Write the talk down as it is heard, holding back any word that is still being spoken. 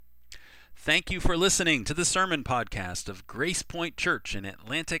Thank you for listening to the sermon podcast of GracePoint Church in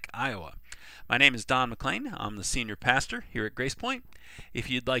Atlantic, Iowa. My name is Don McLean. I'm the senior pastor here at GracePoint. If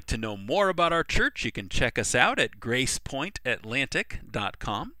you'd like to know more about our church, you can check us out at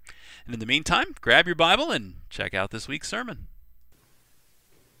gracepointatlantic.com. And in the meantime, grab your Bible and check out this week's sermon.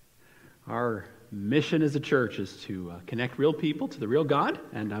 Our mission as a church is to connect real people to the real God,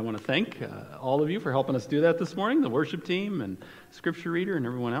 and I want to thank all of you for helping us do that this morning, the worship team and scripture reader and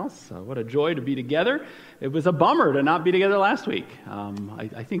everyone else. What a joy to be together. It was a bummer to not be together last week.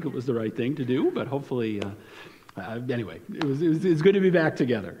 I think it was the right thing to do, but hopefully, anyway, it was good to be back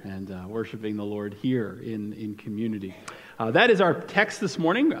together and worshiping the Lord here in community. That is our text this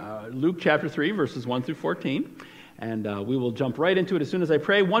morning, Luke chapter 3, verses 1 through 14. And we will jump right into it as soon as I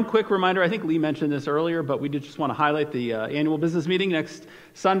pray. One quick reminder, I think Lee mentioned this earlier, but we did just want to highlight the annual business meeting next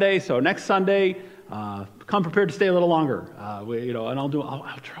Sunday. So next Sunday, come prepared to stay a little longer. And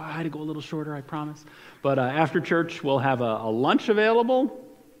I'll try to go a little shorter, I promise. But after church, we'll have a lunch available,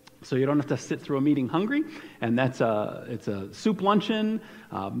 so you don't have to sit through a meeting hungry. And it's a soup luncheon.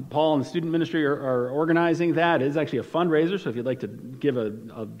 Paul and the student ministry are organizing that. It is actually a fundraiser, so if you'd like to give a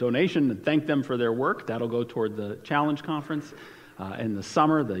donation and thank them for their work, that'll go toward the Challenge Conference. In the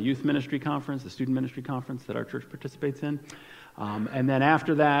summer, the youth ministry conference, the student ministry conference that our church participates in. And then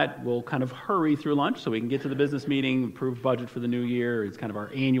after that, we'll kind of hurry through lunch so we can get to the business meeting, approve budget for the new year. It's kind of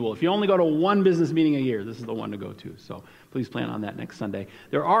our annual. If you only go to one business meeting a year, this is the one to go to. So please plan on that next Sunday.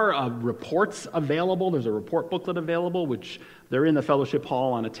 There are reports available. There's a report booklet available, which they're in the fellowship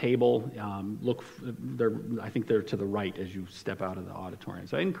hall on a table. I think they're to the right as you step out of the auditorium.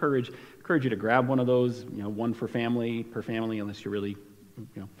 So I encourage you to grab one of those, one per family, unless you really,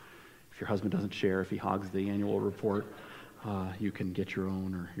 if your husband doesn't share, if he hogs the annual report. You can get your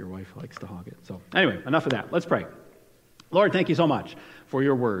own, or your wife likes to hog it. So anyway, enough of that. Let's pray. Lord, thank you so much for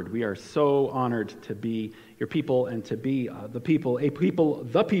your word. We are so honored to be your people and to be the people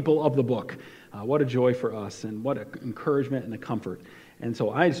of the book. What a joy for us, and what an encouragement and a comfort. And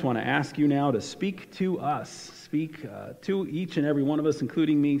so I just want to ask you now to speak to us. Speak to each and every one of us,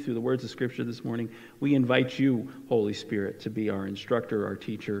 including me, through the words of Scripture this morning. We invite you, Holy Spirit, to be our instructor, our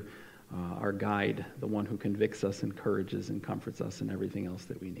teacher, our guide, the one who convicts us, encourages, and comforts us, and everything else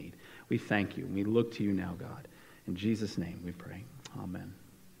that we need. We thank you. We look to you now, God. In Jesus' name we pray. Amen.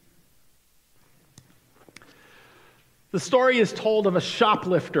 The story is told of a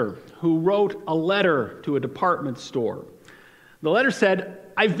shoplifter who wrote a letter to a department store. The letter said,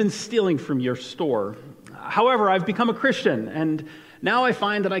 "I've been stealing from your store. However, I've become a Christian, and now I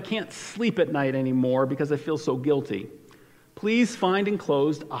find that I can't sleep at night anymore because I feel so guilty. Please find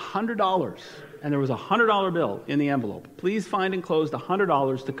enclosed $100, and there was a $100 bill in the envelope. Please find enclosed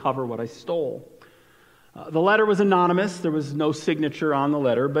 $100 to cover what I stole." The letter was anonymous. There was no signature on the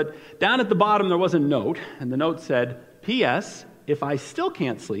letter, but down at the bottom there was a note, and the note said, "P.S. If I still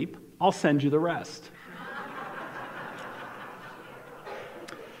can't sleep, I'll send you the rest."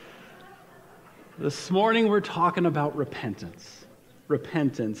 This morning we're talking about repentance.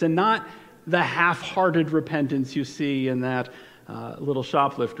 Repentance, and not the half-hearted repentance you see in that little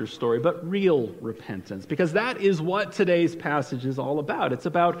shoplifter story, but real repentance, because that is what today's passage is all about. It's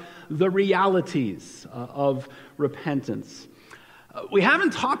about the realities of repentance. We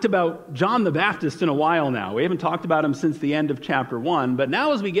haven't talked about John the Baptist in a while now. We haven't talked about him since the end of chapter 1, but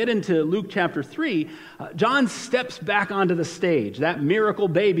now as we get into Luke chapter 3, John steps back onto the stage. That miracle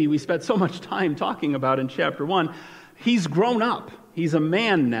baby we spent so much time talking about in chapter 1, he's grown up. He's a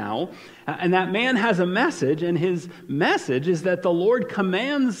man now, and that man has a message, and his message is that the Lord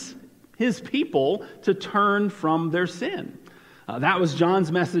commands his people to turn from their sin. That was John's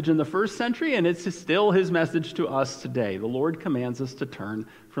message in the first century, and it's still his message to us today. The Lord commands us to turn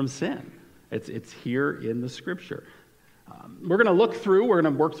from sin. It's here in the Scripture. We're going to work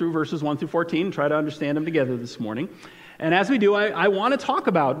through verses 1 through 14, and try to understand them together this morning. And as we do, I want to talk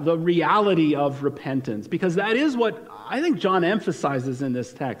about the reality of repentance, because that is what I think John emphasizes in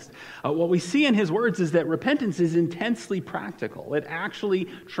this text. What we see in his words is that repentance is intensely practical. It actually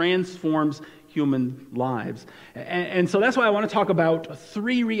transforms human lives. And so that's why I want to talk about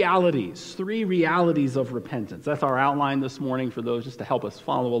three realities of repentance. That's our outline this morning for those just to help us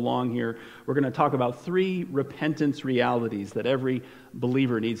follow along here. We're going to talk about three repentance realities that every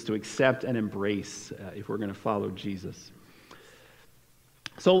believer needs to accept and embrace if we're going to follow Jesus.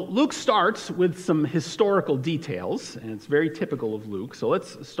 So Luke starts with some historical details, and it's very typical of Luke. So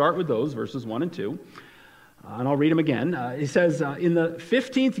let's start with those, verses 1 and 2. And I'll read them again. He says, in the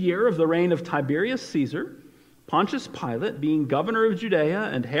 15th year of the reign of Tiberius Caesar, Pontius Pilate being governor of Judea,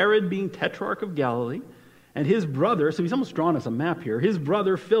 and Herod being tetrarch of Galilee, And his brother, so he's almost drawn us a map here, his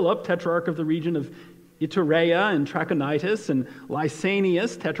brother Philip, tetrarch of the region of Iturea and Trachonitis, and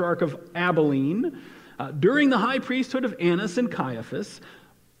Lysanias, tetrarch of Abilene, during the high priesthood of Annas and Caiaphas,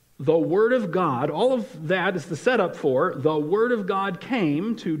 the word of God, all of that is the setup for, the word of God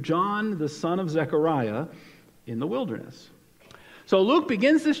came to John, the son of Zechariah, in the wilderness. So Luke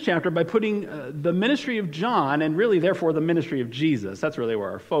begins this chapter by putting the ministry of John, and really therefore the ministry of Jesus, that's really where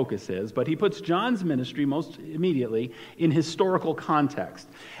our focus is, but he puts John's ministry most immediately in historical context.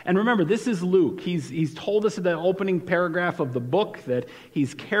 And remember, this is Luke. He's told us in the opening paragraph of the book that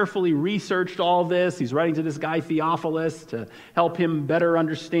he's carefully researched all this. He's writing to this guy Theophilus to help him better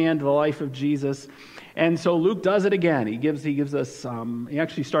understand the life of Jesus. And so Luke does it again. He gives us, he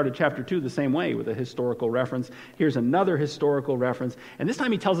actually started chapter 2 the same way with a historical reference. Here's another historical reference. And this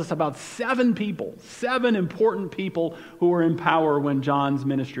time he tells us about 7 important people who were in power when John's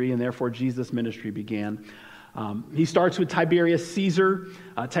ministry and therefore Jesus' ministry began. He starts with Tiberius Caesar.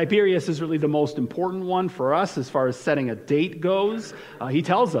 Tiberius is really the most important one for us as far as setting a date goes. He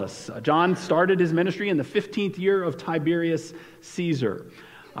tells us John started his ministry in the 15th year of Tiberius Caesar.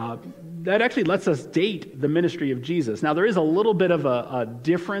 That actually lets us date the ministry of Jesus. Now, there is a little bit of a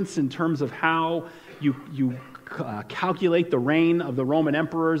difference in terms of how you calculate the reign of the Roman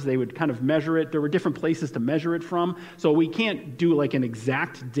emperors. They would kind of measure it. There were different places to measure it from. So we can't do like an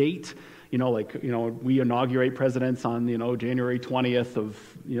exact date. We inaugurate presidents on, January 20th of,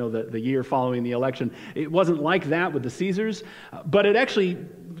 the year following the election. It wasn't like that with the Caesars, but it actually,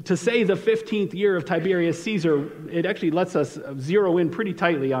 to say the 15th year of Tiberius Caesar, it actually lets us zero in pretty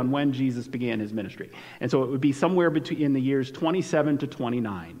tightly on when Jesus began his ministry. And so it would be somewhere in the years 27 to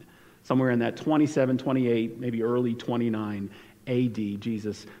 29, somewhere in that 27, 28, maybe early 29 A.D.,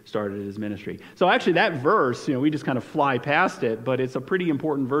 Jesus started his ministry. So actually that verse, we just kind of fly past it, but it's a pretty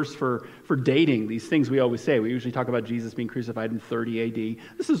important verse for dating these things we always say. We usually talk about Jesus being crucified in 30 A.D.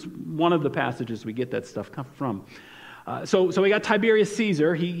 This is one of the passages we get that stuff from. So we got Tiberius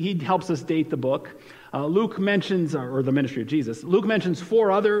Caesar. He helps us date the book. Luke mentions, or the ministry of Jesus, Luke mentions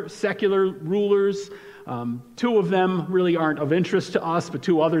 4 other secular rulers. 2 of them really aren't of interest to us, but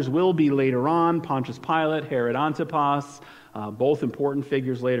 2 others will be later on, Pontius Pilate, Herod Antipas, both important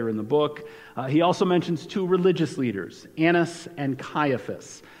figures later in the book. He also mentions 2 religious leaders, Annas and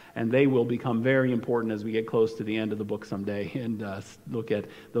Caiaphas, and they will become very important as we get close to the end of the book someday and look at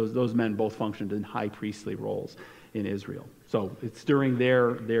those men both functioned in high priestly roles in Israel. So it's during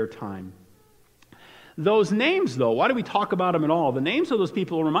their time. Those names, though, why do we talk about them at all? The names of those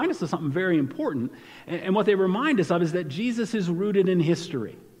people remind us of something very important, and what they remind us of is that Jesus is rooted in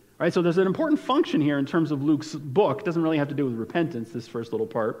history. Right, so there's an important function here in terms of Luke's book. It doesn't really have to do with repentance, this first little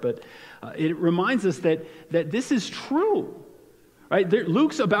part, but it reminds us that this is true. Right?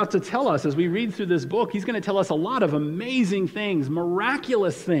 Luke's about to tell us, as we read through this book, he's going to tell us a lot of amazing things,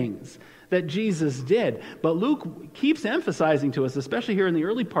 miraculous things that Jesus did. But Luke keeps emphasizing to us, especially here in the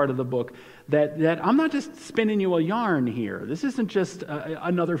early part of the book, that I'm not just spinning you a yarn here. This isn't just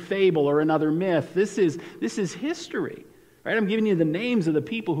another fable or another myth. This is history. Right? I'm giving you the names of the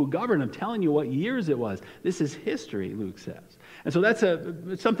people who governed. I'm telling you what years it was. This is history, Luke says. And so that's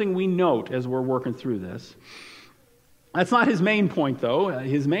something we note as we're working through this. That's not his main point, though.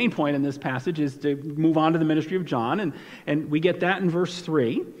 His main point in this passage is to move on to the ministry of John, and we get that in verse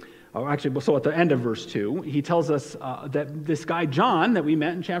 3. So at the end of verse 2, he tells us that this guy John that we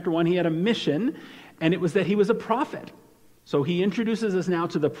met in chapter 1, he had a mission, and it was that he was a prophet. So he introduces us now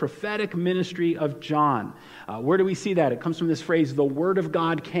to the prophetic ministry of John. Where do we see that? It comes from this phrase, the word of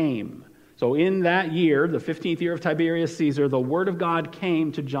God came. So in that year, the 15th year of Tiberius Caesar, the word of God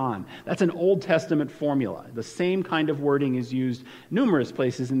came to John. That's an Old Testament formula. The same kind of wording is used numerous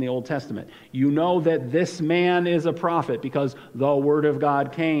places in the Old Testament. You know that this man is a prophet because the word of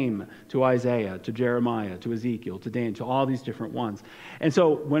God came to Isaiah, to Jeremiah, to Ezekiel, to Daniel, to all these different ones. And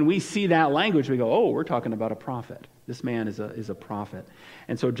so when we see that language, we go, oh, we're talking about a prophet. This man is a prophet.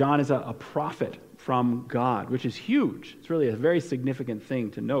 And so John is a prophet from God, which is huge. It's really a very significant thing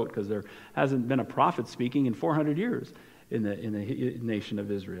to note because there hasn't been a prophet speaking in 400 years in the nation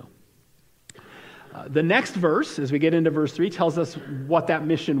of Israel. The next verse, as we get into verse 3, tells us what that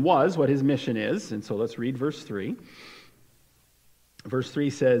mission was, what his mission is. And so let's read verse 3. Verse 3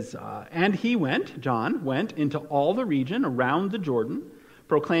 says, and he John went into all the region around the Jordan,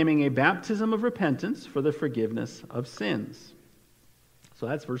 proclaiming a baptism of repentance for the forgiveness of sins. So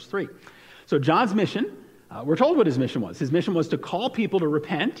that's verse 3. So John's mission, we're told what his mission was. His mission was to call people to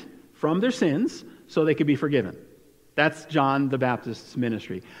repent from their sins so they could be forgiven. That's John the Baptist's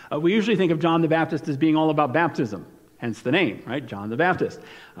ministry. We usually think of John the Baptist as being all about baptism. hence the name, right? John the Baptist.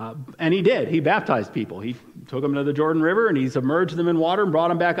 And he did. He baptized people. He took them to the Jordan River, and he submerged them in water and brought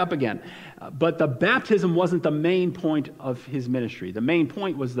them back up again. But the baptism wasn't the main point of his ministry. The main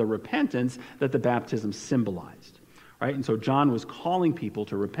point was the repentance that the baptism symbolized, right? And so John was calling people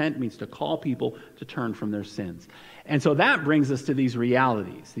to repent, means to call people to turn from their sins. And so that brings us to these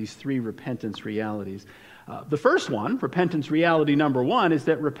realities, these three repentance realities. The first one, repentance reality number one, is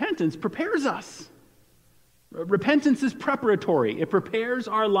that repentance prepares us. Repentance is preparatory. It prepares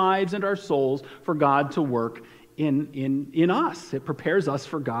our lives and our souls for God to work in us. It prepares us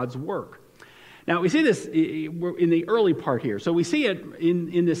for God's work. Now, we see this in the early part here. So we see it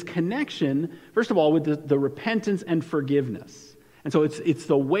in this connection, first of all, with the repentance and forgiveness. And so it's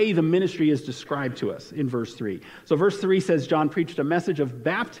the way the ministry is described to us in verse 3. So verse 3 says, John preached a message of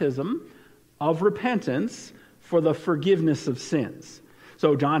baptism, of repentance, for the forgiveness of sins.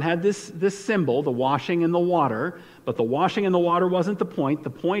 So John had this symbol, the washing in the water, but the washing in the water wasn't the point.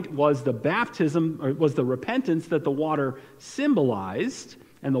 The point was the baptism, or was the repentance that the water symbolized,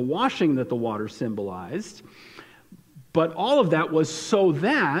 and the washing that the water symbolized. But all of that was so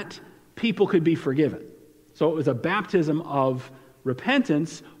that people could be forgiven. So it was a baptism of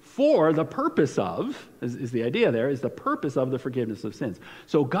repentance for the purpose of, is the idea there, is the purpose of the forgiveness of sins.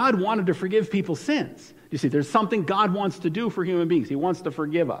 So God wanted to forgive people's sins. You see, there's something God wants to do for human beings. He wants to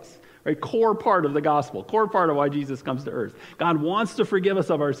forgive us, right? Core part of the gospel, core part of why Jesus comes to earth. God wants to forgive us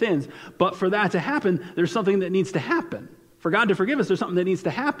of our sins, but for that to happen, there's something that needs to happen. For God to forgive us, there's something that needs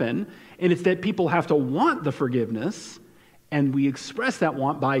to happen, and it's that people have to want the forgiveness, and we express that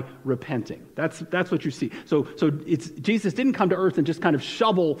want by repenting. That's what you see. So Jesus didn't come to earth and just kind of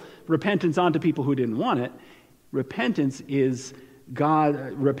shovel repentance onto people who didn't want it. Repentance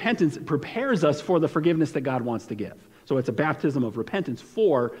prepares us for the forgiveness that God wants to give. So it's a baptism of repentance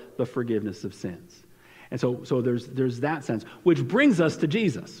for the forgiveness of sins. And so there's that sense, which brings us to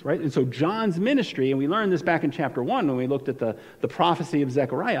Jesus, right? And so John's ministry, and we learned this back in chapter 1 when we looked at the prophecy of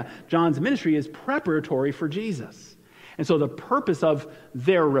Zechariah, John's ministry is preparatory for Jesus. And so the purpose of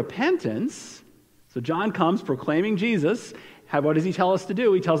their repentance, so John comes proclaiming Jesus. What does he tell us to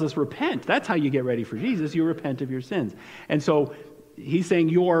do? He tells us repent. That's how you get ready for Jesus. You repent of your sins. And so he's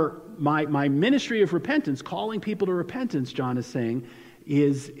saying my ministry of repentance, calling people to repentance, John is saying,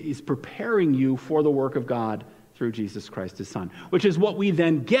 is preparing you for the work of God through Jesus Christ, his Son, which is what we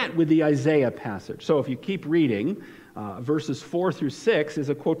then get with the Isaiah passage. So if you keep reading, verses 4 through 6 is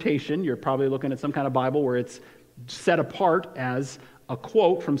a quotation. You're probably looking at some kind of Bible where it's set apart as a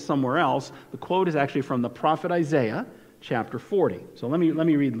quote from somewhere else. The quote is actually from the prophet Isaiah, chapter 40. So let me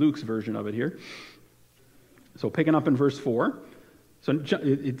read Luke's version of it here. So picking up in verse 4. So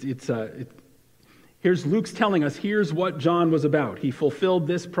here's Luke's telling us, here's what John was about. He fulfilled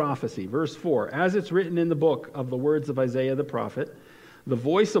this prophecy. Verse 4, as it's written in the book of the words of Isaiah the prophet, the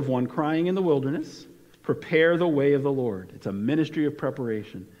voice of one crying in the wilderness, prepare the way of the Lord. It's a ministry of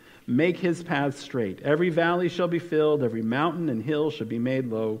preparation. Make his path straight. Every valley shall be filled, every mountain and hill shall be made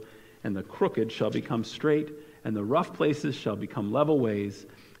low, and the crooked shall become straight, and the rough places shall become level ways,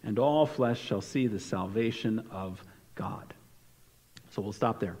 and all flesh shall see the salvation of God. So we'll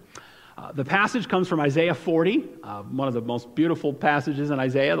stop there. The passage comes from Isaiah 40, one of the most beautiful passages in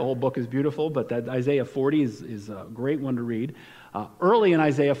Isaiah. The whole book is beautiful, but that Isaiah 40 is a great one to read. Early in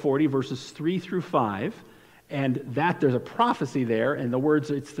Isaiah 40, verses 3 through 5, and there's a prophecy there, and the words,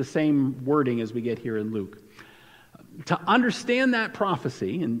 it's the same wording as we get here in Luke. To understand that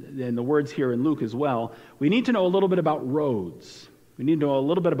prophecy, and the words here in Luke as well, we need to know a little bit about roads. We need to know a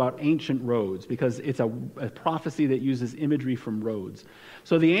little bit about ancient roads, because it's a prophecy that uses imagery from roads.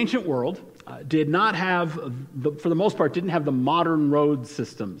 So the ancient world did not have, for the most part, didn't have the modern road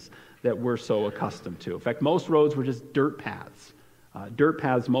systems that we're so accustomed to. In fact, most roads were just dirt paths.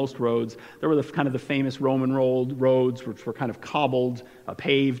 Most roads. There were the famous Roman roads, which were kind of cobbled,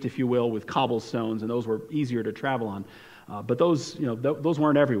 paved, if you will, with cobblestones, and those were easier to travel on. But those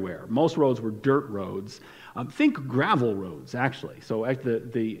weren't everywhere. Most roads were dirt roads. Think gravel roads, actually. So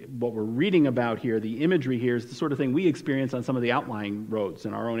what we're reading about here, the imagery here, is the sort of thing we experience on some of the outlying roads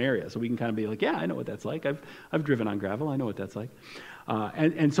in our own area. So we can kind of be like, yeah, I know what that's like. I've driven on gravel. I know what that's like.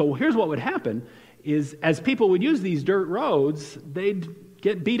 And so here's what would happen is, as people would use these dirt roads, they'd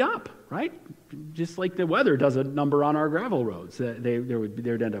get beat up, right? Just like the weather does a number on our gravel roads.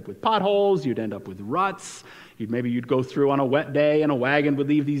 They'd end up with potholes, you'd end up with ruts, you'd go through on a wet day and a wagon would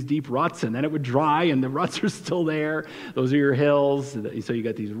leave these deep ruts, and then it would dry and the ruts are still there. Those are your hills. So you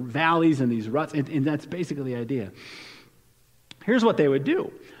got these valleys and these ruts, and that's basically the idea. here's what they would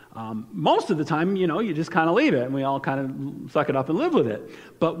do. Most of the time, you just kind of leave it, and we all kind of suck it up and live with it.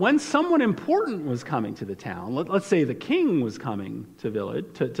 But when someone important was coming to the town, let's say the king was coming to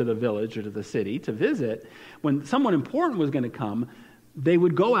the village or to the city to visit, when someone important was going to come, they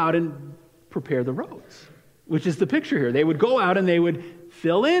would go out and prepare the roads, which is the picture here. They would go out and they would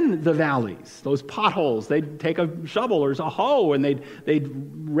fill in the valleys, those potholes. They'd take a shovel or a hoe and they'd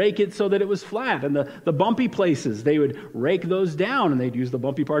rake it so that it was flat. And the bumpy places, they would rake those down and they'd use the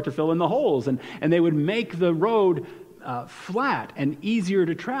bumpy part to fill in the holes. And they would make the road flat and easier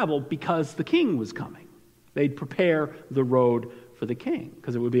to travel because the king was coming. They'd prepare the road for the king,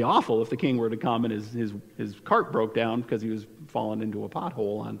 because it would be awful if the king were to come and his cart broke down because he was falling into a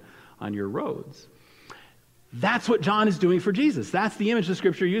pothole on your roads. That's what John is doing for Jesus. That's the image the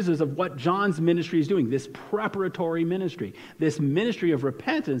Scripture uses of what John's ministry is doing, this preparatory ministry. This ministry of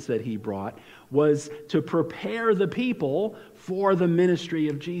repentance that he brought was to prepare the people for the ministry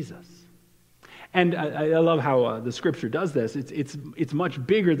of Jesus. And I love how the Scripture does this. It's much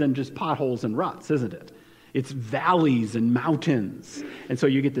bigger than just potholes and ruts, isn't it? It's valleys and mountains. And so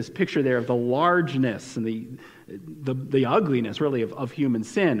you get this picture there of the largeness and the ugliness, really, of human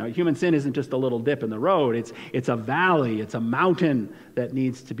sin. Human sin isn't just a little dip in the road. It's a valley. It's a mountain that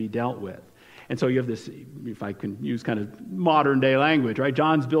needs to be dealt with. And so you have this, if I can use kind of modern day language, right?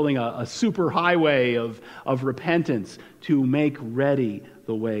 John's building a super highway of repentance to make ready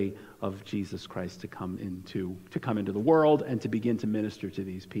the way of Jesus Christ to come into the world and to begin to minister to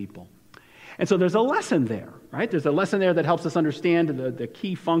these people. And so there's a lesson there, right? There's a lesson there that helps us understand the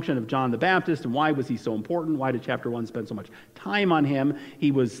key function of John the Baptist and why was he so important? Why did chapter 1 spend so much time on him?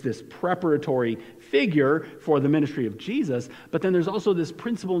 He was this preparatory figure for the ministry of Jesus, but then there's also this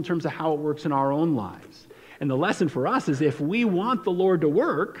principle in terms of how it works in our own lives. And the lesson for us is if we want the Lord to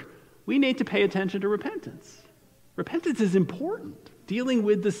work, we need to pay attention to repentance. Repentance is important. Dealing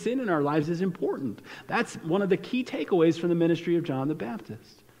with the sin in our lives is important. That's one of the key takeaways from the ministry of John the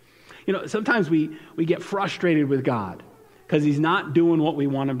Baptist. Sometimes we get frustrated with God because he's not doing what we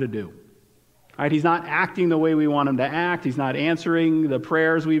want him to do. Right? He's not acting the way we want him to act. He's not answering the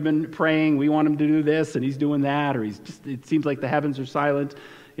prayers we've been praying. We want him to do this and he's doing that, or it seems like the heavens are silent,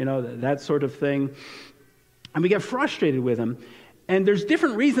 that sort of thing. And we get frustrated with him. And there's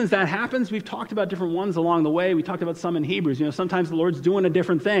different reasons that happens. We've talked about different ones along the way. We talked about some in Hebrews. Sometimes the Lord's doing a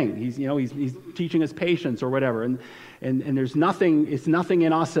different thing. He's teaching us patience or whatever. And there's nothing, it's nothing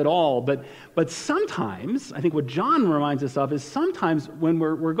in us at all. But sometimes, I think what John reminds us of is sometimes when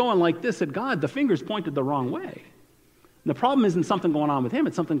we're going like this at God, the finger's pointed the wrong way. And the problem isn't something going on with him,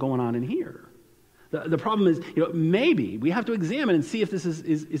 it's something going on in here. The problem is, maybe we have to examine and see if this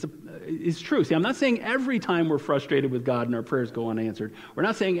is true. See, I'm not saying every time we're frustrated with God and our prayers go unanswered. We're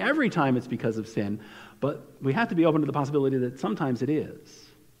not saying every time it's because of sin, but we have to be open to the possibility that sometimes it is.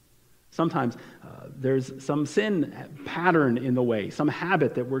 Sometimes there's some sin pattern in the way, some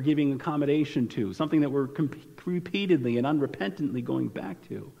habit that we're giving accommodation to, something that we're repeatedly and unrepentantly going back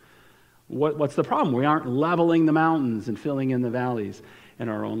to. What's the problem? We aren't leveling the mountains and filling in the valleys in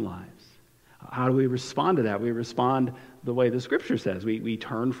our own lives. How do we respond to that? We respond the way the Scripture says. We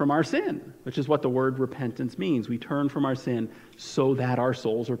turn from our sin, which is what the word repentance means. We turn from our sin so that our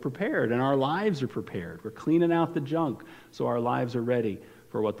souls are prepared and our lives are prepared. We're cleaning out the junk so our lives are ready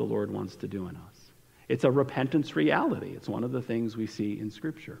for what the Lord wants to do in us. It's a repentance reality. It's one of the things we see in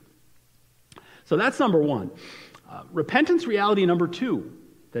Scripture. So that's number one. Repentance reality number two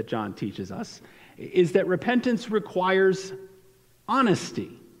that John teaches us is that repentance requires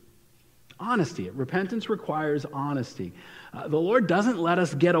honesty. Honesty. Repentance requires honesty. The Lord doesn't let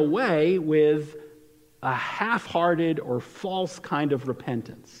us get away with a half-hearted or false kind of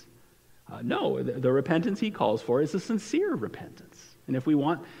repentance. No, the repentance he calls for is a sincere repentance. And if we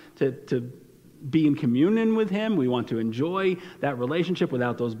want to be in communion with him, we want to enjoy that relationship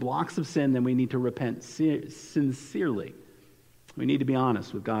without those blocks of sin, then we need to repent sincerely. We need to be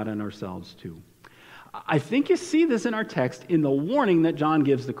honest with God and ourselves too. I think you see this in our text in the warning that John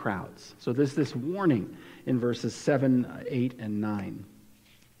gives the crowds. So there's this warning in verses 7, 8, and 9.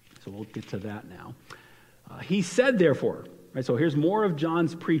 So we'll get to that now. He said, therefore, right, so here's more of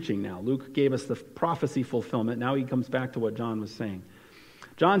John's preaching now. Luke gave us the prophecy fulfillment. Now he comes back to what John was saying.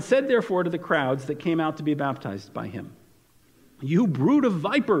 John said, therefore, to the crowds that came out to be baptized by him, "You brood of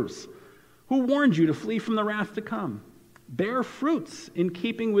vipers, who warned you to flee from the wrath to come? Bear fruits in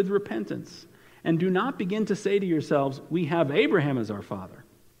keeping with repentance. And do not begin to say to yourselves, 'We have Abraham as our father.'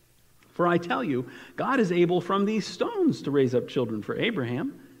 For I tell you, God is able from these stones to raise up children for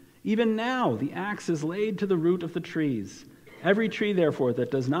Abraham. Even now the axe is laid to the root of the trees. Every tree, therefore,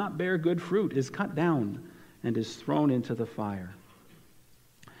 that does not bear good fruit is cut down and is thrown into the fire.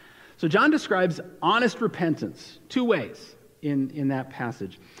 So John describes honest repentance two ways in that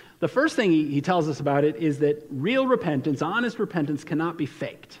passage. The first thing he tells us about it is that real repentance, honest repentance, cannot be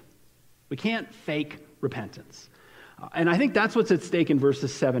faked. We can't fake repentance. And I think that's what's at stake in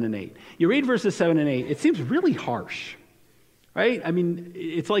verses 7 and 8. You read verses 7 and 8, it seems really harsh, right? I mean,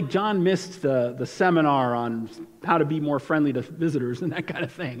 it's like John missed the seminar on how to be more friendly to visitors and that kind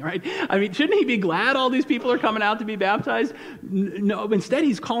of thing, right? I mean, shouldn't he be glad all these people are coming out to be baptized? No, instead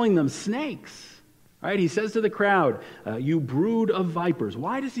he's calling them snakes, right? He says to the crowd, you brood of vipers.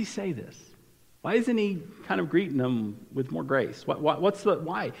 Why does he say this? Why isn't he kind of greeting them with more grace?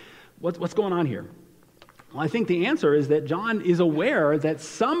 Why? What's going on here? Well, I think the answer is that John is aware that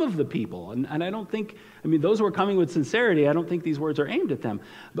some of the people, and I don't think, those who are coming with sincerity, I don't think these words are aimed at them,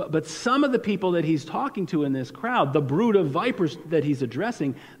 but some of the people that he's talking to in this crowd, the brood of vipers that he's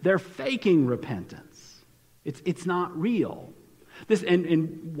addressing, they're faking repentance. It's not real.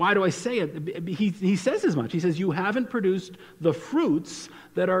 And why do I say it? He says as much. He says, you haven't produced the fruits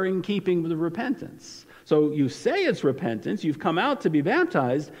that are in keeping with the repentance. So you say it's repentance, you've come out to be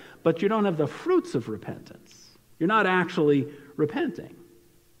baptized, but you don't have the fruits of repentance. You're not actually repenting.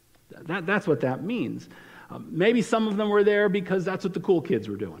 That's what that means. Maybe some of them were there because that's what the cool kids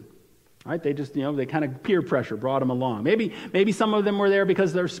were doing. Right? They just, they kind of peer pressure brought them along. Maybe some of them were there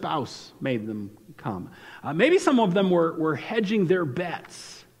because their spouse made them come. Maybe some of them were hedging their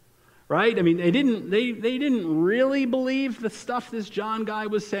bets. Right? They didn't really believe the stuff this John guy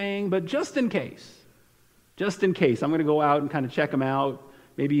was saying, but just in case, I'm going to go out and kind of check them out,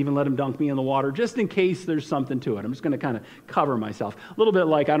 maybe even let them dunk me in the water, just in case there's something to it. I'm just going to kind of cover myself. A little bit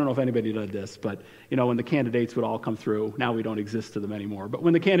like, I don't know if anybody did this, but, when the candidates would all come through, now we don't exist to them anymore, but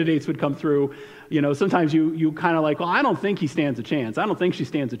when the candidates would come through, sometimes you kind of like, well, I don't think he stands a chance. I don't think she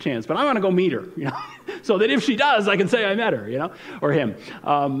stands a chance, but I want to go meet her, so that if she does, I can say I met her, or him.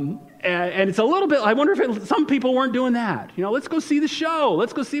 And it's a little bit, I wonder if some people weren't doing that. Let's go see the show.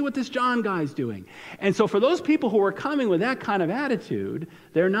 Let's go see what this John guy's doing. And so for those people who are coming with that kind of attitude,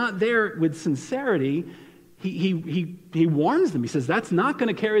 they're not there with sincerity. He warns them. He says, that's not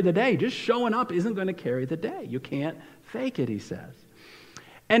going to carry the day. Just showing up isn't going to carry the day. You can't fake it, he says.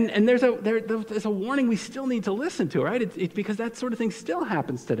 And there's a warning we still need to listen to, right? It's because that sort of thing still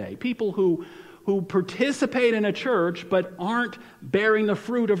happens today. People who participate in a church but aren't bearing the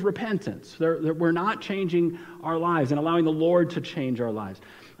fruit of repentance. We're not changing our lives and allowing the Lord to change our lives.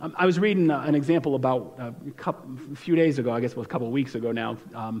 I was reading an example about a few days ago, I guess it was a couple of weeks ago now,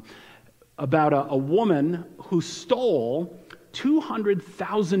 about a woman who stole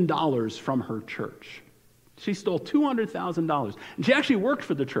 $200,000 from her church. She stole $200,000. And she actually worked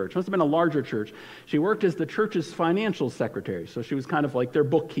for the church. Must have been a larger church. She worked as the church's financial secretary, so she was kind of like their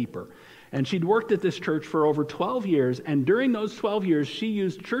bookkeeper. And she'd worked at this church for over 12 years, and during those 12 years, she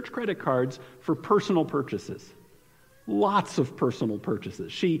used church credit cards for personal purchases. Lots of personal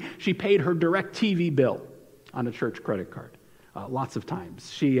purchases. She paid her DirecTV bill on a church credit card lots of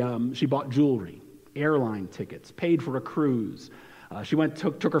times. She bought jewelry, airline tickets, paid for a cruise. She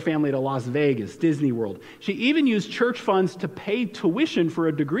took her family to Las Vegas, Disney World. She even used church funds to pay tuition for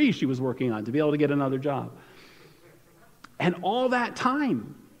a degree she was working on to be able to get another job. And all that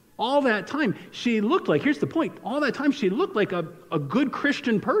time, she looked like, here's the point, all that time she looked like a good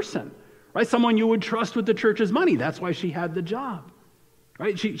Christian person, right? Someone you would trust with the church's money. That's why she had the job,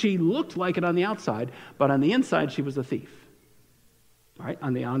 right? She looked like it on the outside, but on the inside, she was a thief, right?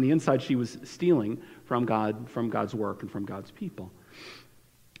 On the inside, she was stealing from God, from God's work, and from God's people.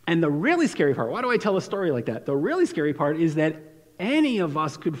 And the really scary part, why do I tell a story like that? The really scary part is that any of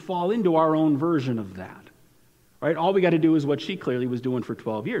us could fall into our own version of that. Right? All we got to do is what she clearly was doing for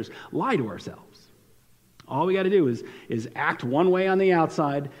 12 years. Lie to ourselves. All we got to do is act one way on the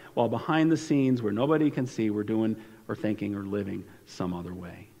outside while behind the scenes where nobody can see we're doing or thinking or living some other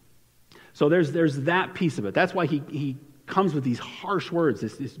way. So there's that piece of it. That's why he comes with these harsh words,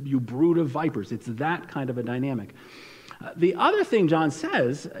 this you brood of vipers. It's that kind of a dynamic. The other thing John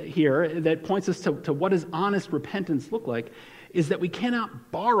says here that points us to what does honest repentance look like is that we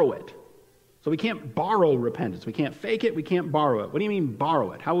cannot borrow it. So we can't borrow repentance. We can't fake it. We can't borrow it. What do you mean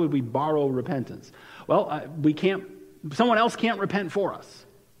borrow it? How would we borrow repentance? Well, someone else can't repent for us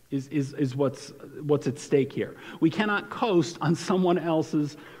is what's at stake here. We cannot coast on someone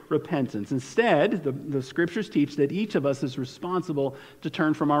else's repentance. Instead, the scriptures teach that each of us is responsible to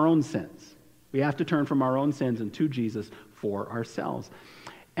turn from our own sins. We have to turn from our own sins and to Jesus for ourselves.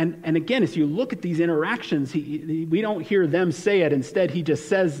 And again, as you look at these interactions, we don't hear them say it. Instead, he just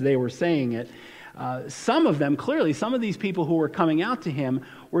says they were saying it. some of them, clearly, some of these people who were coming out to him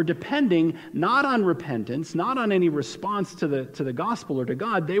were depending not on repentance, not on any response to the gospel or to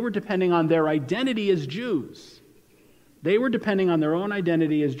God. They were depending on their identity as Jews. They were depending on their own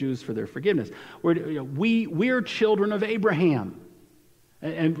identity as Jews for their forgiveness. We're children of Abraham.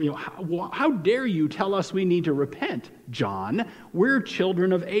 And how dare you tell us we need to repent, John? We're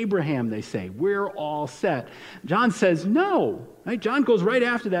children of Abraham, they say. We're all set. John says no. Right? John goes right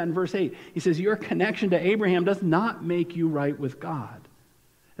after that in verse 8. He says, your connection to Abraham does not make you right with God.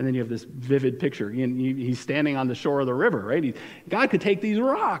 And then you have this vivid picture. He's standing on the shore of the river, right? God could take these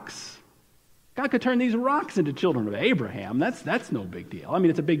rocks. God could turn these rocks into children of Abraham. That's no big deal. I mean,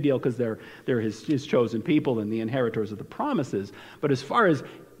 it's a big deal because they're his chosen people and the inheritors of the promises. But as far as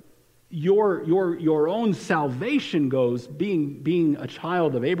your own salvation goes, being a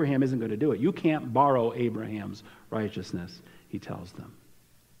child of Abraham isn't going to do it. You can't borrow Abraham's righteousness, he tells them.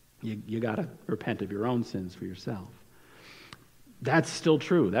 You got to repent of your own sins for yourself. That's still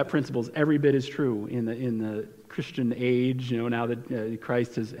true. That principle is every bit as true in the Christian age, now that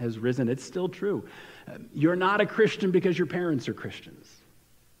Christ has risen. It's still true. You're not a Christian because your parents are Christians,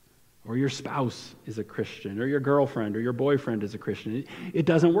 or your spouse is a Christian, or your girlfriend or your boyfriend is a Christian. It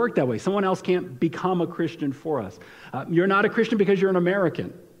doesn't work that way. Someone else can't become a Christian for us. You're not a Christian because you're an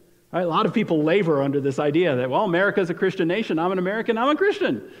American. Right? A lot of people labor under this idea that, well, America's a Christian nation. I'm an American. I'm a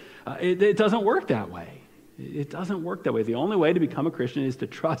Christian. It doesn't work that way. It doesn't work that way. The only way to become a Christian is to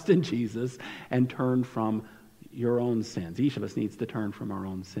trust in Jesus and turn from your own sins. Each of us needs to turn from our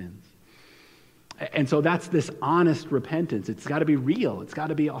own sins. And so that's this honest repentance. It's got to be real. It's got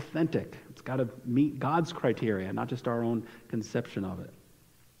to be authentic. It's got to meet God's criteria, not just our own conception of it.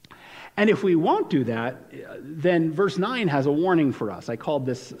 And if we won't do that, then verse 9 has a warning for us. I called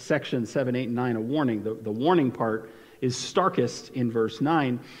this section 7, 8, and 9 a warning. The warning part is starkest in verse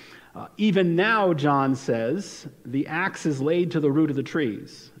 9. Even now, John says, the axe is laid to the root of the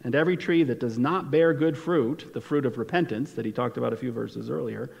trees, and every tree that does not bear good fruit, the fruit of repentance that he talked about a few verses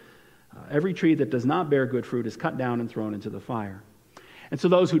earlier, every tree that does not bear good fruit is cut down and thrown into the fire. And so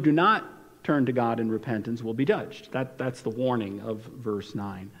those who do not turn to God in repentance will be judged. That's the warning of verse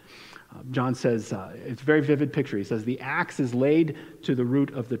 9. John says, it's a very vivid picture. He says, the axe is laid to the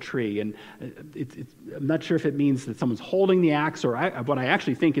root of the tree. And I'm not sure if it means that someone's holding the axe, or what I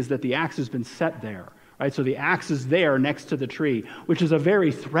actually think is that the axe has been set there. Right? So the axe is there next to the tree, which is a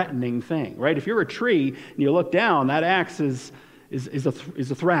very threatening thing. Right? If you're a tree and you look down, that axe is a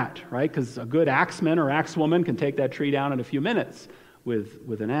threat, right? Because a good axeman or axewoman can take that tree down in a few minutes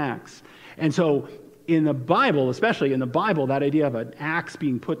with an axe. And so in the Bible, especially in the Bible, that idea of an axe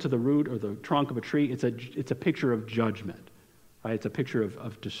being put to the root or the trunk of a tree, it's a picture of judgment. Right? It's a picture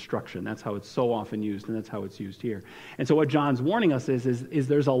of destruction. That's how it's so often used, and that's how it's used here. And so what John's warning us is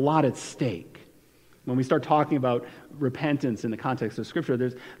there's a lot at stake. When we start talking about repentance in the context of Scripture,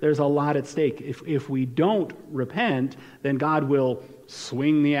 there's a lot at stake. If we don't repent, then God will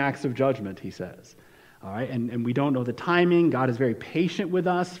swing the axe of judgment, he says. All right, and we don't know the timing. God is very patient with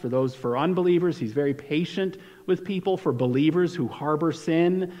us. For unbelievers, he's very patient with people. For believers who harbor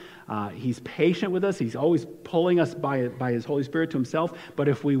sin, he's patient with us. He's always pulling us by his Holy Spirit to himself. But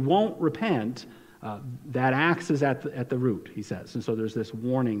if we won't repent, that axe is at the root, he says. And so there's this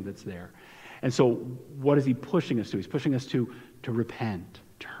warning that's there. And so what is he pushing us to? He's pushing us to repent.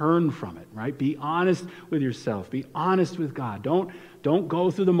 Turn from it, right? Be honest with yourself. Be honest with God. Don't go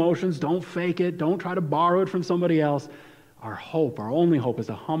through the motions. Don't fake it. Don't try to borrow it from somebody else. Our only hope is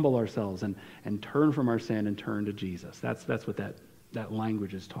to humble ourselves and turn from our sin and turn to Jesus. That's what that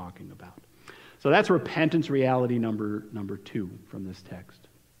language is talking about. So that's repentance reality number 2 from this text.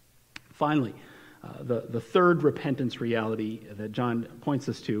 Finally, the third repentance reality that John points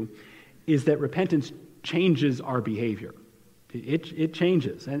us to is that repentance changes our behavior. It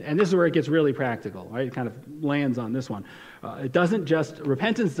changes. And this is where it gets really practical, right? It kind of lands on this one.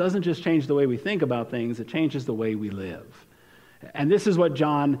 Repentance doesn't just change the way we think about things, it changes the way we live. And this is what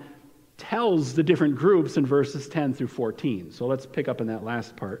John tells the different groups in verses 10 through 14. So let's pick up in that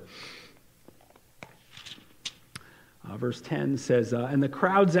last part. Verse 10 says, and the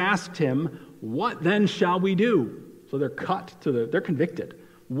crowds asked him, what then shall we do? So they're convicted.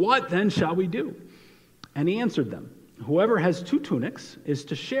 What then shall we do? And he answered them, whoever has 2 tunics is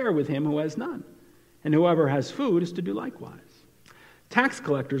to share with him who has none, and whoever has food is to do likewise. Tax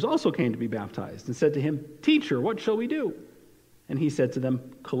collectors also came to be baptized and said to him, Teacher, what shall we do? And he said to them,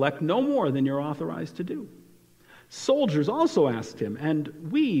 collect no more than you're authorized to do. Soldiers also asked him, and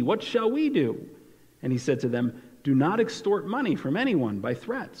we, what shall we do? And he said to them, do not extort money from anyone by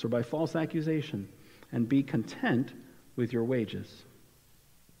threats or by false accusation, and be content with your wages.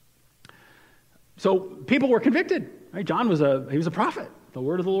 So people were convicted. Right? John was a prophet. The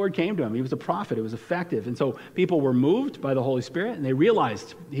word of the Lord came to him. He was a prophet. It was effective. And so people were moved by the Holy Spirit, and they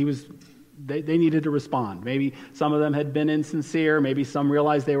realized they needed to respond. Maybe some of them had been insincere. Maybe some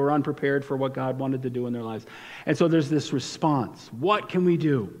realized they were unprepared for what God wanted to do in their lives. And so there's this response. What can we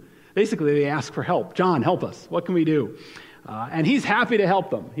do? Basically, they ask for help. John, help us. What can we do? And he's happy to help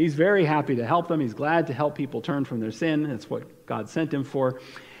them. He's very happy to help them. He's glad to help people turn from their sin. That's what God sent him for.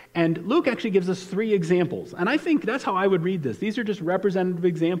 And Luke actually gives us 3 examples. And I think that's how I would read this. These are just representative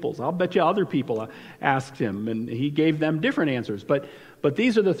examples. I'll bet you other people asked him, and he gave them different answers. But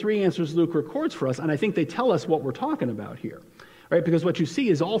these are the 3 answers Luke records for us, and I think they tell us what we're talking about here. Right? Because what you see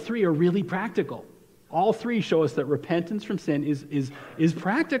is all 3 are really practical. All 3 show us that repentance from sin is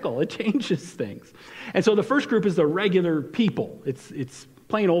practical. It changes things. And so the first group is the regular people. It's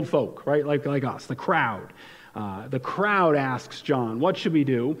plain old folk, right? Like us, the crowd. The crowd asks John, what should we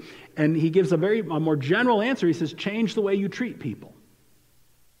do? And he gives a more general answer. He says, change the way you treat people.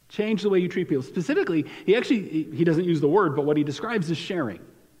 Change the way you treat people. Specifically, he doesn't use the word, but what he describes is sharing.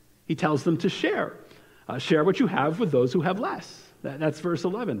 He tells them to share. Share what you have with those who have less. That's verse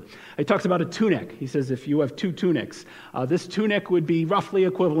 11. He talks about a tunic. He says if you have 2 tunics, this tunic would be roughly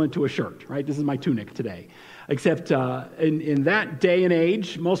equivalent to a shirt, right? This is my tunic today. Except in that day and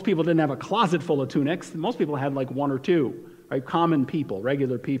age, most people didn't have a closet full of tunics. Most people had like 1 or 2, right? Common people,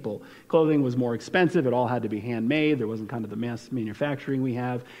 regular people. Clothing was more expensive. It all had to be handmade. There wasn't kind of the mass manufacturing we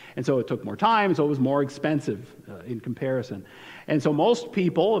have. And so it took more time, so it was more expensive in comparison. And so most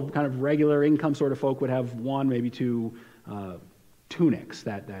people, kind of regular income sort of folk, would have 1, maybe 2 tunics,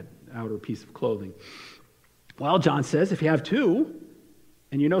 that outer piece of clothing. Well, John says, if you have 2,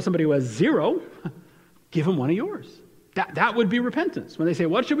 and you know somebody who has 0, give them 1 of yours. That would be repentance. When they say,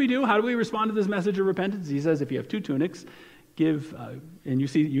 what should we do? How do we respond to this message of repentance? He says, if you have 2 tunics, give, and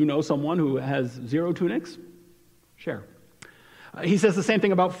you know someone who has 0 tunics, share. He says the same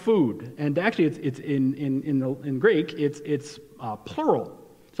thing about food. And actually, it's in Greek, it's plural.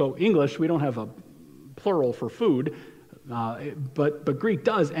 So English, we don't have a plural for food. But Greek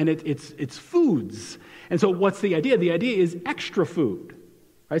does, and it's foods. And so what's the idea? The idea is extra food.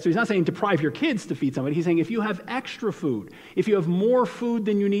 Right? So he's not saying deprive your kids to feed somebody. He's saying if you have extra food, if you have more food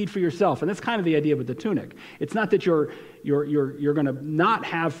than you need for yourself, and that's kind of the idea with the tunic. It's not that you're going to not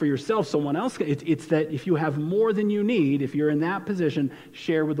have for yourself someone else. It's that if you have more than you need, if you're in that position,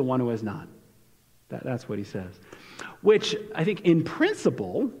 share with the one who has not. That's what he says. Which I think in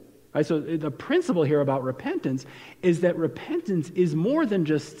principle, right, so the principle here about repentance is that repentance is more than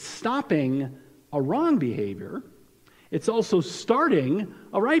just stopping a wrong behavior. It's also starting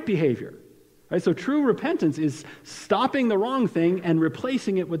a right behavior. Right? So true repentance is stopping the wrong thing and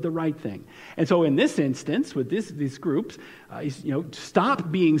replacing it with the right thing. And so in this instance, with these groups,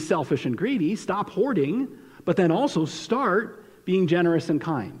 stop being selfish and greedy, stop hoarding, but then also start being generous and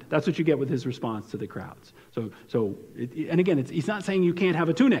kind. That's what you get with his response to the crowds. And again, he's not saying you can't have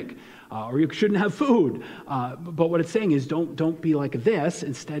a tunic or you shouldn't have food. But what it's saying is don't be like this.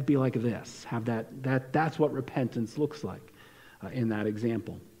 Instead, be like this. Have that's what repentance looks like in that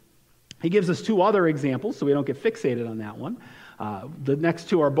example. He gives us 2 other examples, so we don't get fixated on that one. The next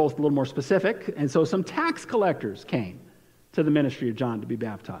 2 are both a little more specific. And so some tax collectors came to the ministry of John to be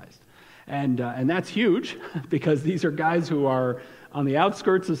baptized. And that's huge because these are guys who are on the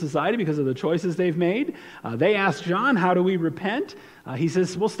outskirts of society because of the choices they've made. They asked John, how do we repent? He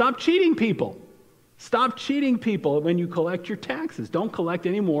says, well, stop cheating people. Stop cheating people when you collect your taxes. Don't collect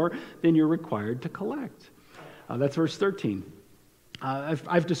any more than you're required to collect. That's verse 13.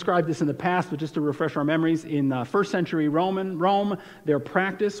 I've described this in the past, but just to refresh our memories, in first century Rome, their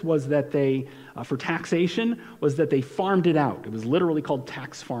practice was that they, for taxation, was that they farmed it out. It was literally called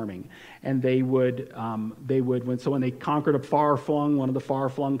tax farming. And when they conquered one of the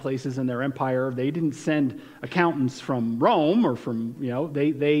far-flung places in their empire, they didn't send accountants from Rome or from,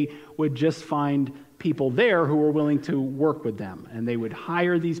 they would just find people there who were willing to work with them. And they would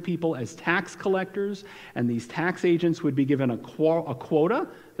hire these people as tax collectors, and these tax agents would be given a quota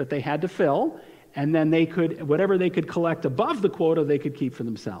that they had to fill, and then whatever they could collect above the quota, they could keep for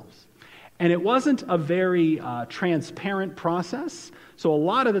themselves. And it wasn't a very transparent process, so a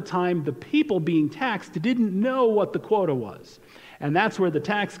lot of the time, the people being taxed didn't know what the quota was. And that's where the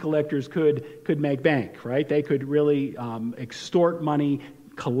tax collectors could make bank, right? They could really extort money,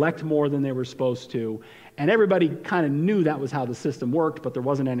 collect more than they were supposed to. And everybody kind of knew that was how the system worked, but there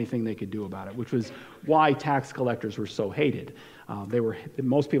wasn't anything they could do about it, which was why tax collectors were so hated.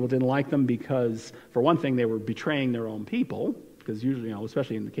 Most people didn't like them because, for one thing, they were betraying their own people, because usually,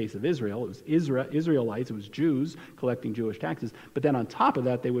 especially in the case of Israel, it was Israelites, it was Jews collecting Jewish taxes. But then on top of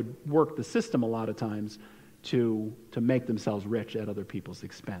that, they would work the system a lot of times to make themselves rich at other people's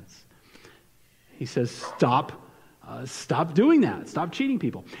expense. He says, stop doing that. Stop cheating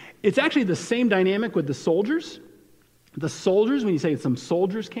people. It's actually the same dynamic with the soldiers. The soldiers, when you say some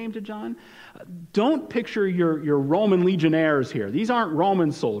soldiers came to John, don't picture your Roman legionnaires here. These aren't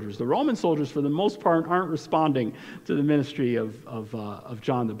Roman soldiers. The Roman soldiers, for the most part, aren't responding to the ministry of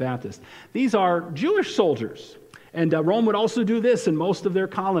John the Baptist. These are Jewish soldiers. And Rome would also do this in most of their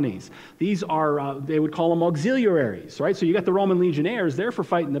colonies. These are, they would call them auxiliaries, right? So you got the Roman legionnaires, they're for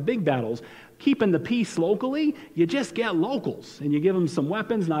fighting the big battles. Keeping the peace locally, you just get locals, and you give them some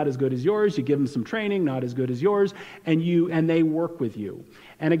weapons, not as good as yours. You give them some training, not as good as yours, and they work with you.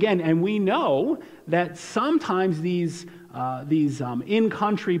 And again, we know that sometimes these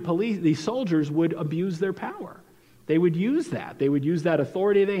in-country police, these soldiers would abuse their power. They would use that. They would use that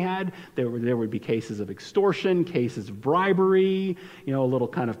authority they had. There would be cases of extortion, cases of bribery. A little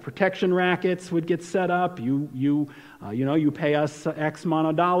kind of protection rackets would get set up. You pay us X amount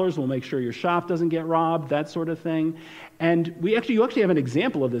of dollars. We'll make sure your shop doesn't get robbed. That sort of thing. And you actually have an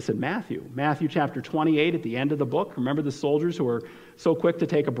example of this in Matthew. Matthew chapter 28 at the end of the book. Remember the soldiers who were so quick to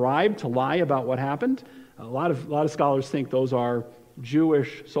take a bribe to lie about what happened? A lot of scholars think those are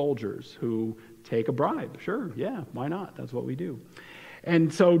Jewish soldiers who take a bribe. Sure, yeah, why not? That's what we do.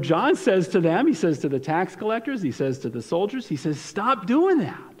 And so John says to them, he says to the tax collectors, he says to the soldiers, he says, stop doing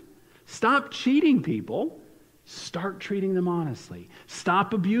that. Stop cheating people. Start treating them honestly.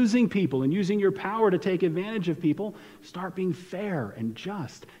 Stop abusing people and using your power to take advantage of people. Start being fair and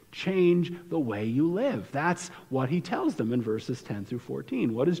just. Change the way you live. That's what he tells them in verses 10 through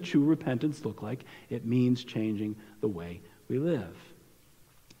 14. What does true repentance look like? It means changing the way we live.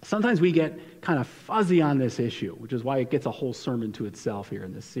 Sometimes we get kind of fuzzy on this issue, which is why it gets a whole sermon to itself here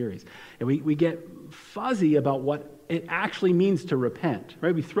in this series. And we get fuzzy about what it actually means to repent,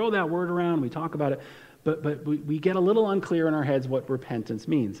 right? We throw that word around, we talk about it, but we get a little unclear in our heads what repentance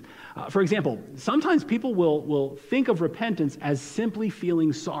means. For example, sometimes people will think of repentance as simply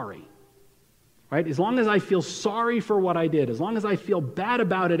feeling sorry, right? As long as I feel sorry for what I did, as long as I feel bad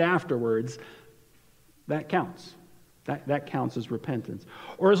about it afterwards, that counts. That counts as repentance.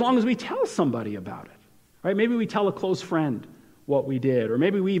 Or as long as we tell somebody about it, right? Maybe we tell a close friend what we did, or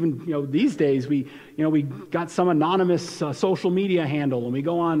maybe we even, these days we got some anonymous social media handle, and we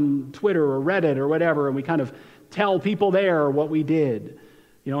go on Twitter or Reddit or whatever, and we kind of tell people there what we did,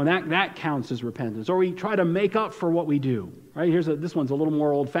 and that counts as repentance. Or we try to make up for what we do, right? This one's a little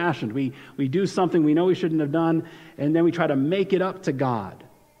more old-fashioned. We do something we know we shouldn't have done, and then we try to make it up to God.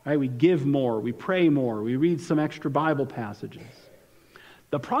 Right? We give more, we pray more, we read some extra Bible passages.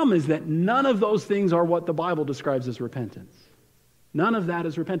 The problem is that none of those things are what the Bible describes as repentance. None of that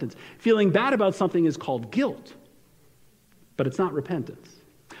is repentance. Feeling bad about something is called guilt, but it's not repentance.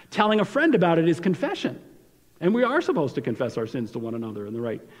 Telling a friend about it is confession, and we are supposed to confess our sins to one another in the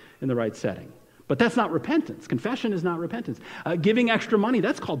right setting. But that's not repentance. Confession is not repentance. Giving extra money,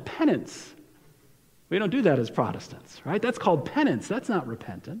 that's called penance. We don't do that as Protestants, right? That's called penance. That's not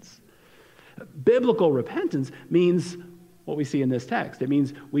repentance. Biblical repentance means what we see in this text. It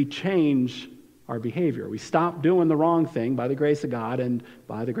means we change our behavior. We stop doing the wrong thing by the grace of God, and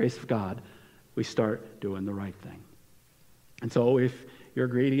by the grace of God, we start doing the right thing. And so if you're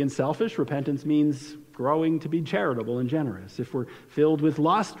greedy and selfish, repentance means growing to be charitable and generous. If we're filled with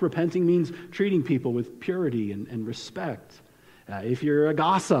lust, repenting means treating people with purity and respect. If you're a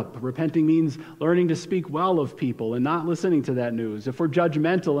gossip, repenting means learning to speak well of people and not listening to that news. If we're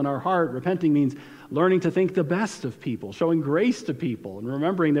judgmental in our heart, repenting means learning to think the best of people, showing grace to people, and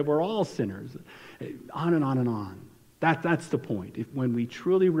remembering that we're all sinners. On and on and on. That's the point. When we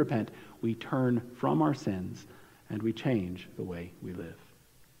truly repent, we turn from our sins and we change the way we live.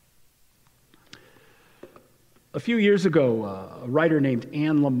 A few years ago, a writer named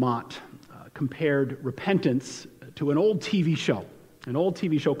Anne Lamott compared repentance to an old TV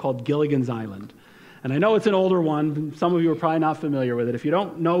show called Gilligan's Island. And I know it's an older one. Some of you are probably not familiar with it. If you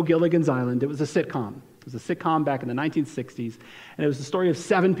don't know Gilligan's Island, it was a sitcom. It was a sitcom back in the 1960s, and it was the story of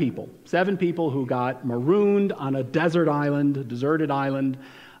seven people who got marooned on a deserted island.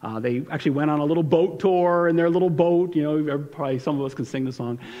 They actually went on a little boat tour in their little boat. Probably some of us can sing the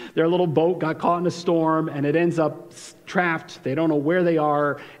song. Their little boat got caught in a storm, and it ends up trapped. They don't know where they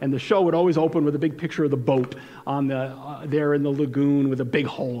are, and the show would always open with a big picture of the boat on there in the lagoon with a big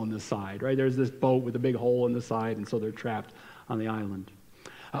hole in the side. Right? There's this boat with a big hole in the side, and so they're trapped on the island.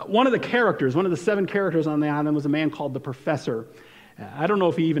 One of the seven characters on the island was a man called the Professor. I don't know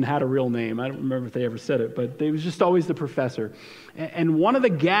if he even had a real name. I don't remember if they ever said it, but he was just always the professor. And one of the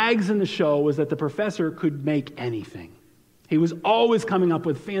gags in the show was that the professor could make anything. He was always coming up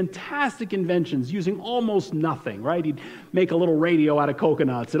with fantastic inventions using almost nothing, right? He'd make a little radio out of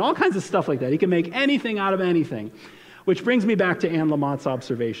coconuts and all kinds of stuff like that. He could make anything out of anything, which brings me back to Anne Lamott's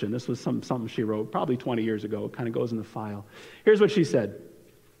observation. This was something she wrote probably 20 years ago. It kind of goes in the file. Here's what she said.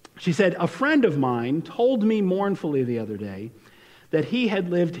 She said, "A friend of mine told me mournfully the other day that he had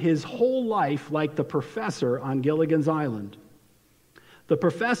lived his whole life like the professor on Gilligan's Island. The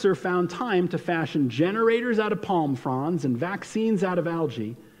professor found time to fashion generators out of palm fronds and vaccines out of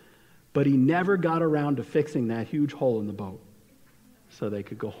algae, but he never got around to fixing that huge hole in the boat so they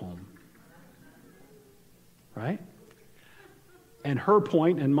could go home." Right? And her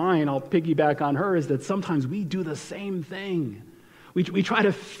point and mine, I'll piggyback on her, is that sometimes we do the same thing. We try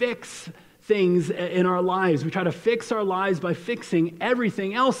to fix things in our lives. We try to fix our lives by fixing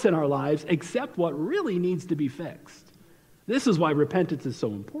everything else in our lives except what really needs to be fixed. This is why repentance is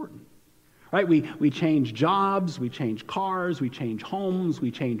so important. Right? We change jobs, we change cars, we change homes,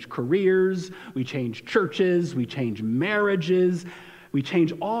 we change careers, we change churches, we change marriages, we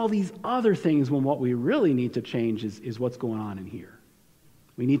change all these other things when what we really need to change is what's going on in here.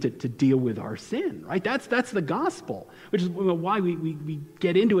 We need to deal with our sin, right? That's the gospel, which is why we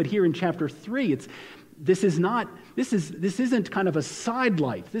get into it here in chapter 3. This isn't kind of a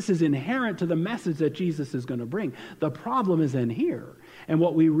sidelight. This is inherent to the message that Jesus is going to bring. The problem is in here. And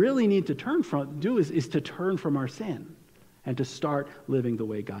what we really need to do is to turn from our sin and to start living the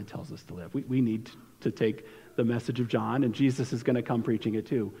way God tells us to live. We need to take the message of John, and Jesus is going to come preaching it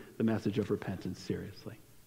too, the message of repentance, seriously.